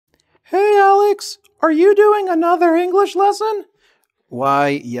Alex, are you doing another English lesson? Why,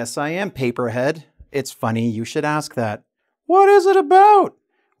 yes I am, Paperhead. It's funny you should ask that. What is it about?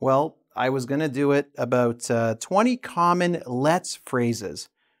 Well, I was going to do it about 20 common let's phrases.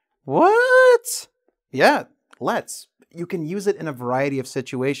 What? Yeah, let's. You can use it in a variety of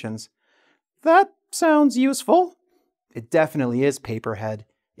situations. That sounds useful. It definitely is, Paperhead.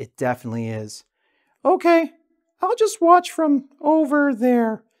 It definitely is. Okay, I'll just watch from over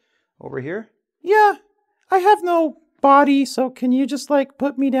there. Over here? Yeah, I have no body, so can you just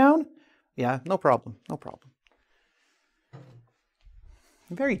put me down? Yeah, no problem, no problem.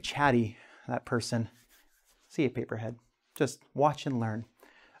 Very chatty, that person. See you, Paperhead. Just watch and learn.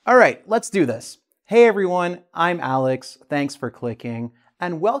 All right, let's do this. Hey everyone, I'm Alex. Thanks for clicking,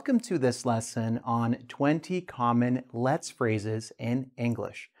 and welcome to this lesson on 20 common let's phrases in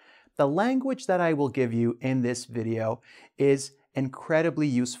English. The language that I will give you in this video is incredibly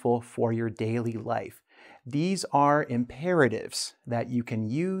useful for your daily life. These are imperatives that you can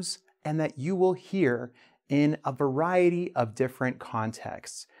use and that you will hear in a variety of different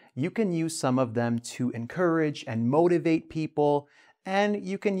contexts. You can use some of them to encourage and motivate people, and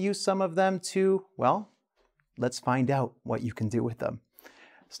you can use some of them to, well, let's find out what you can do with them.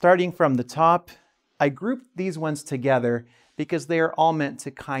 Starting from the top, I grouped these ones together because they are all meant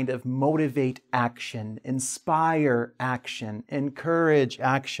to kind of motivate action, inspire action, encourage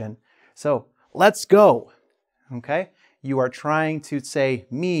action. So let's go, okay? You are trying to say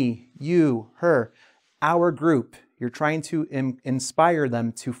me, you, her, our group. You're trying to inspire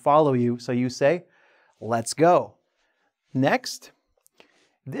them to follow you. So you say, let's go. Next,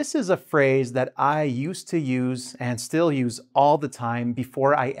 this is a phrase that I used to use and still use all the time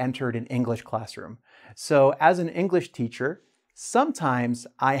before I entered an English classroom. So as an English teacher, sometimes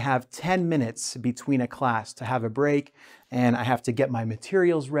I have 10 minutes between a class to have a break, and I have to get my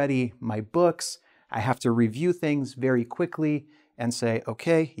materials ready, my books. I have to review things very quickly and say,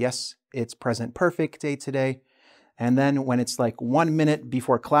 okay, yes, it's present perfect day today. And then when it's 1 minute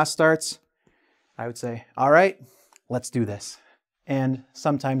before class starts, I would say, all right, let's do this. And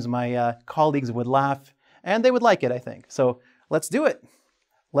sometimes my colleagues would laugh, and they would like it, I think. So let's do it.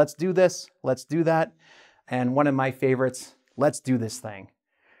 Let's do this. Let's do that. And one of my favorites, let's do this thing.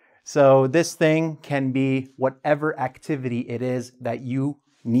 So this thing can be whatever activity it is that you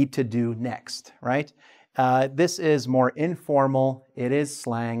need to do next, right? This is more informal. It is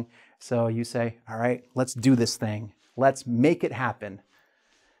slang. So you say, all right, let's do this thing. Let's make it happen.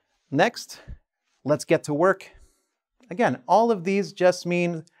 Next, let's get to work. Again, all of these just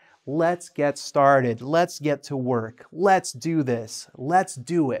mean let's get started. Let's get to work. Let's do this. Let's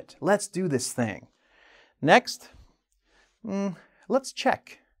do it. Let's do this thing. Next, let's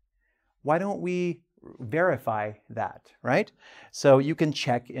check. Why don't we verify that, right? So you can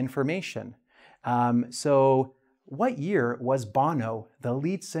check information. So what year was Bono, the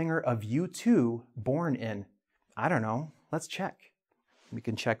lead singer of U2, born in? I don't know. Let's check. We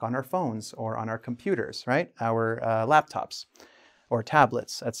can check on our phones or on our computers, right? Our laptops or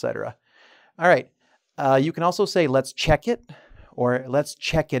tablets, etc. All right. You can also say, let's check it, or let's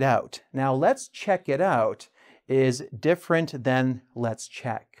check it out. Now, let's check it out is different than let's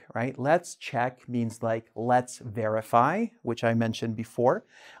check, right? Let's check means let's verify, which I mentioned before.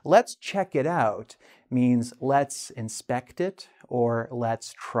 Let's check it out means let's inspect it, or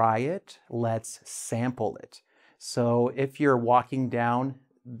let's try it, let's sample it. So if you're walking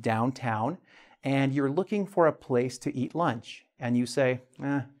downtown and you're looking for a place to eat lunch and you say,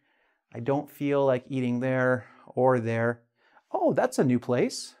 I don't feel like eating there or there. Oh, that's a new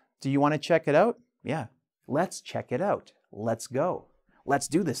place. Do you want to check it out? Yeah, let's check it out. Let's go. Let's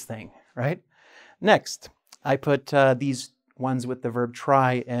do this thing, right? Next, I put these ones with the verb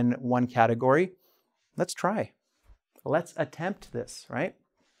try in one category. Let's try. Let's attempt this, right?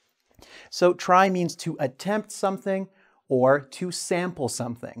 So try means to attempt something or to sample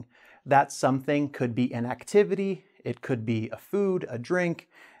something. That something could be an activity, it could be a food, a drink,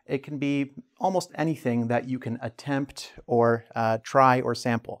 it can be almost anything that you can attempt or try or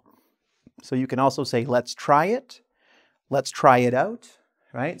sample. So you can also say, let's try it out,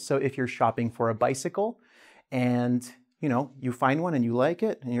 right? So if you're shopping for a bicycle and you find one and you like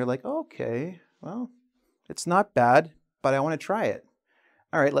it and you're like, okay, well, it's not bad, but I want to try it.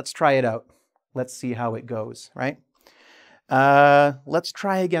 All right, let's try it out. Let's see how it goes, right? Let's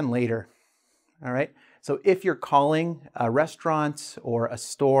try again later, all right? So if you're calling a restaurant or a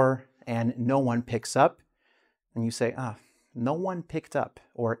store and no one picks up, and you say, no one picked up,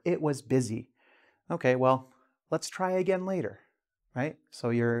 or it was busy. Okay, well, let's try again later, right? So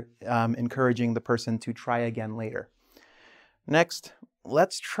you're encouraging the person to try again later. Next,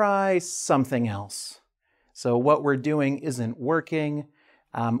 let's try something else. So what we're doing isn't working,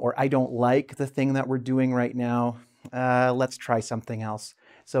 or I don't like the thing that we're doing right now. Let's try something else.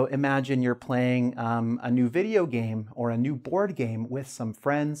 So imagine you're playing a new video game or a new board game with some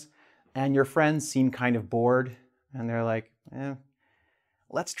friends, and your friends seem kind of bored, and they're like,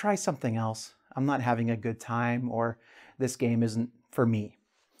 let's try something else. I'm not having a good time, or this game isn't for me.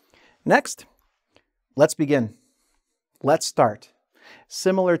 Next, let's begin. Let's start.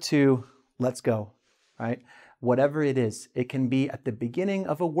 Similar to let's go, right? Whatever it is, it can be at the beginning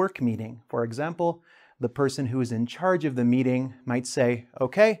of a work meeting. For example, the person who is in charge of the meeting might say,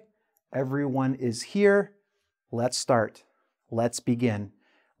 okay, everyone is here. Let's start. Let's begin.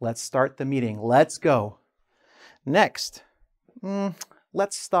 Let's start the meeting. Let's go. Next,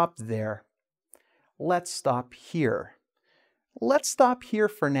 let's stop there. Let's stop here. Let's stop here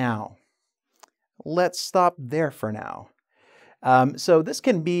for now. Let's stop there for now. So this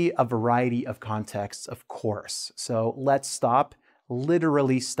can be a variety of contexts, of course. So let's stop,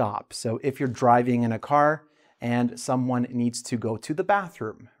 literally stop. So if you're driving in a car and someone needs to go to the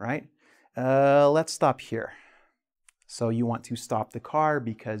bathroom, right? Let's stop here. So you want to stop the car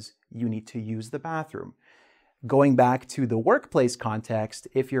because you need to use the bathroom. Going back to the workplace context,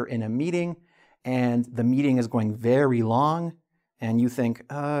 if you're in a meeting and the meeting is going very long, and you think,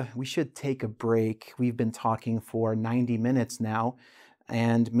 we should take a break. We've been talking for 90 minutes now.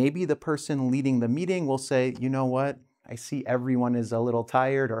 And maybe the person leading the meeting will say, you know what? I see everyone is a little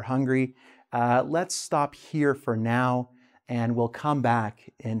tired or hungry. Let's stop here for now, and we'll come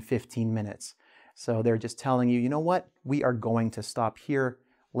back in 15 minutes. So they're just telling you, you know what? We are going to stop here.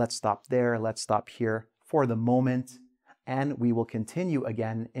 Let's stop there. Let's stop here for the moment. And we will continue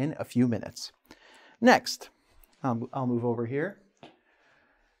again in a few minutes. Next, I'll move over here.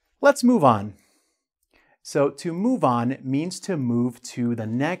 Let's move on. So to move on means to move to the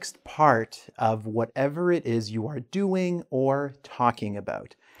next part of whatever it is you are doing or talking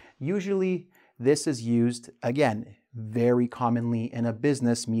about. Usually this is used, again, very commonly in a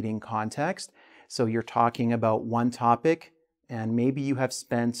business meeting context. So you're talking about one topic and maybe you have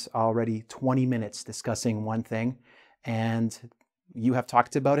spent already 20 minutes discussing one thing and you have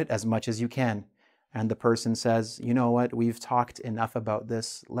talked about it as much as you can. And the person says, you know what, we've talked enough about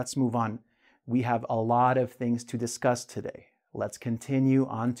this. Let's move on. We have a lot of things to discuss today. Let's continue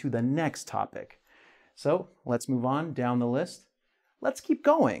on to the next topic. So let's move on down the list. Let's keep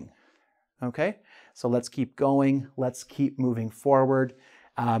going. Okay, so let's keep going. Let's keep moving forward.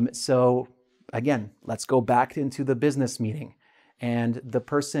 So again, let's go back into the business meeting. And the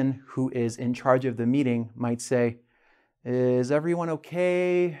person who is in charge of the meeting might say, is everyone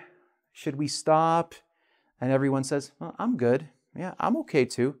okay? Should we stop? And everyone says, oh, I'm good. Yeah, I'm okay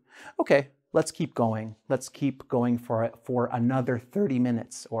too. Okay, let's keep going. Let's keep going for another 30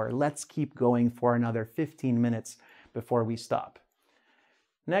 minutes, or let's keep going for another 15 minutes before we stop.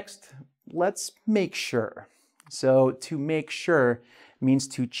 Next, let's make sure. So to make sure means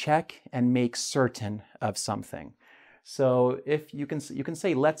to check and make certain of something. So if you can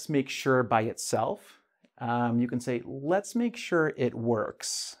say, let's make sure by itself. You can say, let's make sure it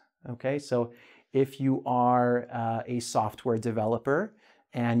works. Okay, so if you are a software developer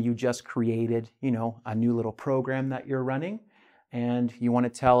and you just created, a new little program that you're running, and you want to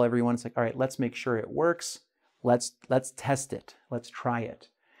tell everyone, it's like, all right, let's make sure it works. Let's test it. Let's try it.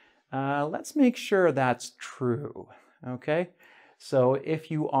 Let's make sure that's true. Okay, so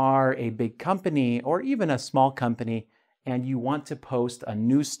if you are a big company or even a small company and you want to post a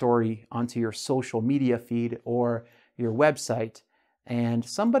news story onto your social media feed or your website, and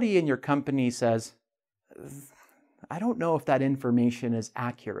somebody in your company says, I don't know if that information is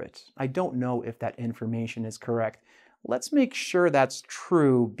accurate. I don't know if that information is correct. Let's make sure that's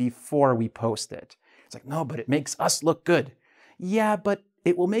true before we post it. It's like, no, but it makes us look good. Yeah, but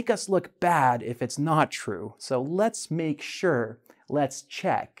it will make us look bad if it's not true. So let's make sure, let's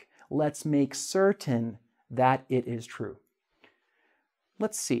check, let's make certain that it is true.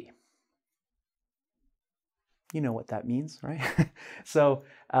 Let's see. You know what that means, right? So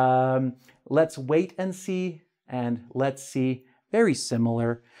let's wait and see, and let's see, very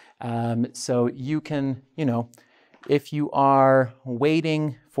similar. So you can, if you are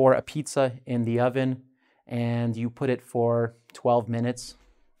waiting for a pizza in the oven and you put it for 12 minutes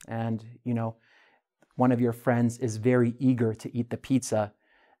and, one of your friends is very eager to eat the pizza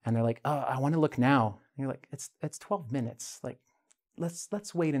and they're like, oh, I want to look now. And you're like, it's 12 minutes. Like,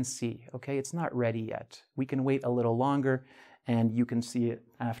 let's wait and see, okay? It's not ready yet. We can wait a little longer and you can see it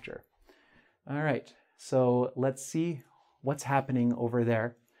after. All right, so let's see what's happening over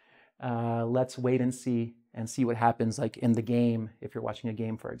there. Let's wait and see. and see what happens like in the game, if you're watching a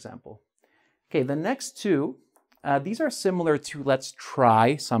game, for example. Okay, the next two, these are similar to let's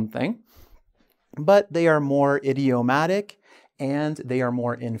try something, but they are more idiomatic and they are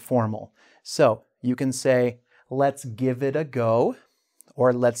more informal. So you can say, let's give it a go,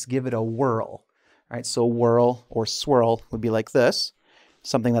 or let's give it a whirl. All right, so whirl or swirl would be like this,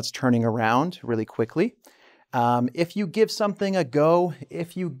 something that's turning around really quickly. If you give something a go,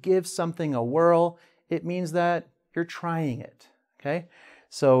 if you give something a whirl, it means that you're trying it, okay?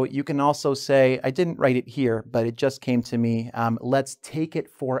 So you can also say, I didn't write it here, but it just came to me, let's take it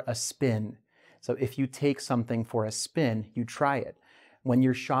for a spin. So if you take something for a spin, you try it. When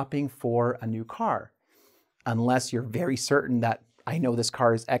you're shopping for a new car, unless you're very certain that I know this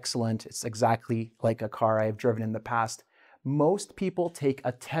car is excellent, it's exactly like a car I've driven in the past, most people take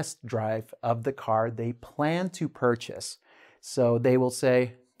a test drive of the car they plan to purchase. So they will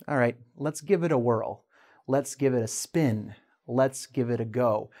say, all right, let's give it a whirl. Let's give it a spin. Let's give it a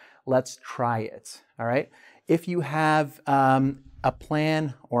go. Let's try it, all right? If you have a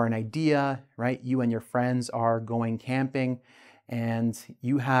plan or an idea, right? You and your friends are going camping and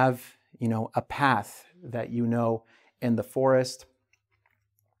you have, a path that you know in the forest,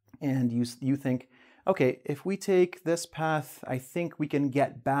 and you think, okay, if we take this path, I think we can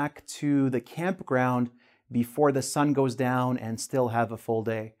get back to the campground before the sun goes down and still have a full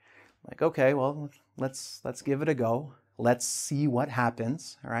day. Like, okay, well, let's give it a go. Let's see what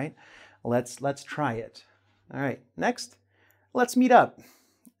happens, all right? Let's try it. All right, next, let's meet up.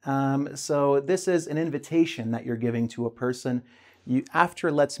 So this is an invitation that you're giving to a person.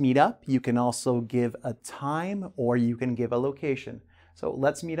 After let's meet up, you can also give a time or you can give a location. So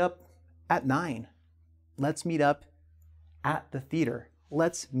let's meet up at 9. Let's meet up at the theater.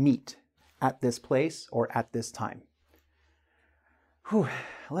 Let's meet at this place or at this time. Whew,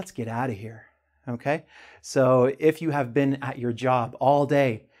 let's get out of here, okay? So if you have been at your job all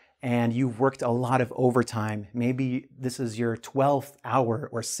day and you've worked a lot of overtime, maybe this is your 12th hour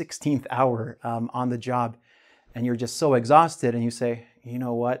or 16th hour on the job, and you're just so exhausted and you say, you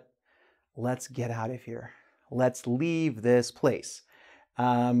know what? Let's get out of here. Let's leave this place.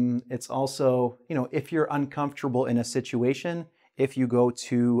 It's also, if you're uncomfortable in a situation, if you go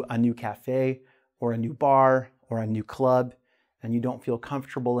to a new cafe or a new bar or a new club and you don't feel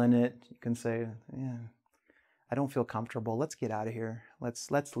comfortable in it, you can say, yeah, I don't feel comfortable. Let's get out of here. Let's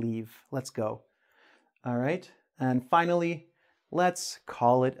leave. Let's go. All right. And finally, let's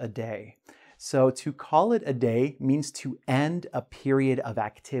call it a day. So to call it a day means to end a period of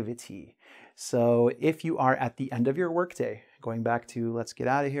activity. So if you are at the end of your workday, going back to let's get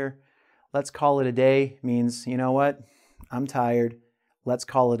out of here, let's call it a day means, you know what? I'm tired. Let's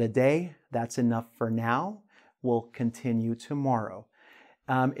call it a day. That's enough for now. We'll continue tomorrow.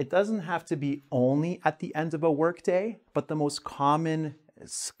 It doesn't have to be only at the end of a workday, but the most common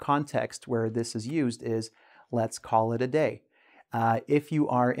context where this is used is let's call it a day. If you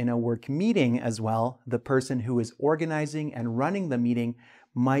are in a work meeting as well, the person who is organizing and running the meeting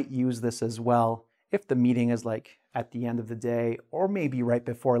might use this as well. If the meeting is like at the end of the day or maybe right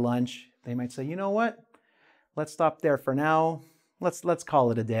before lunch, they might say, you know what? Let's stop there for now. Let's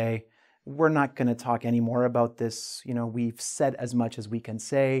call it a day. We're not going to talk anymore about this. We've said as much as we can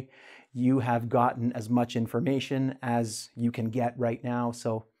say. You have gotten as much information as you can get right now.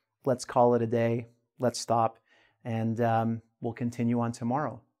 So let's call it a day. Let's stop. And we'll continue on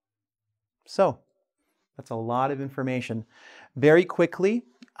tomorrow. So that's a lot of information. Very quickly,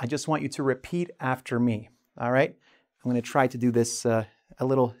 I just want you to repeat after me. All right? I'm going to try to do this a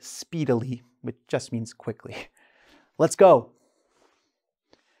little speedily, which just means quickly. Let's go.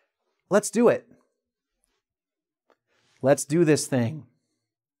 Let's do it. Let's do this thing.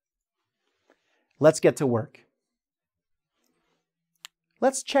 Let's get to work.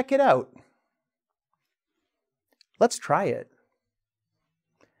 Let's check it out. Let's try it.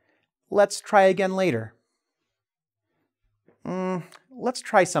 Let's try again later. Let's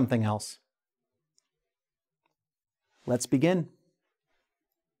try something else. Let's begin.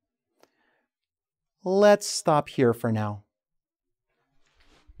 Let's stop here for now.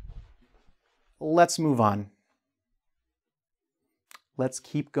 Let's move on. Let's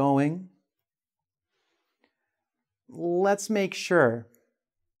keep going. Let's make sure.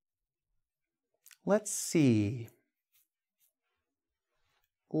 Let's see.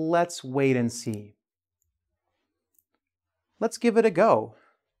 Let's wait and see. Let's give it a go.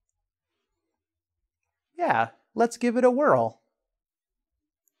 Yeah, let's give it a whirl.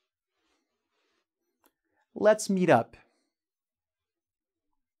 Let's meet up.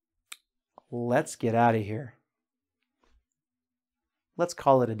 Let's get out of here. Let's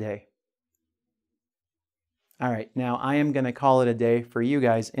call it a day. All right, now I am going to call it a day for you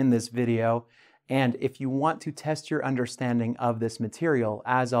guys in this video. And if you want to test your understanding of this material,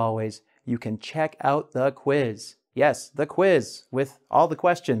 as always, you can check out the quiz. Yes, the quiz with all the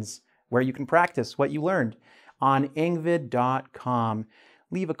questions where you can practice what you learned on engvid.com.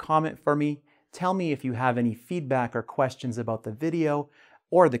 Leave a comment for me. Tell me if you have any feedback or questions about the video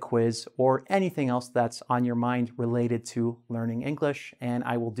or the quiz or anything else that's on your mind related to learning English, and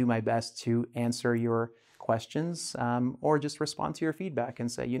I will do my best to answer your questions or just respond to your feedback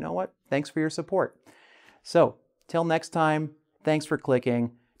and say, you know what, thanks for your support. So till next time, thanks for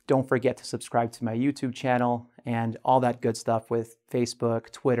clicking. Don't forget to subscribe to my YouTube channel and all that good stuff with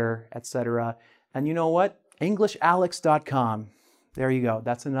Facebook, Twitter, etc. And you know what? EnglishAlex.com. There you go.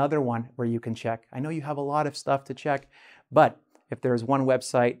 That's another one where you can check. I know you have a lot of stuff to check, but if there's one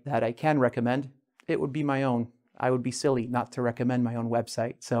website that I can recommend, it would be my own. I would be silly not to recommend my own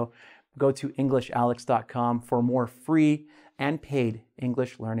website. So go to EnglishAlex.com for more free and paid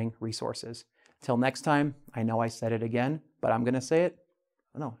English learning resources. Till next time, I know I said it again, but I'm going to say it.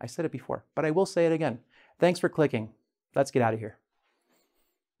 No, I said it before, but I will say it again. Thanks for clicking. Let's get out of here.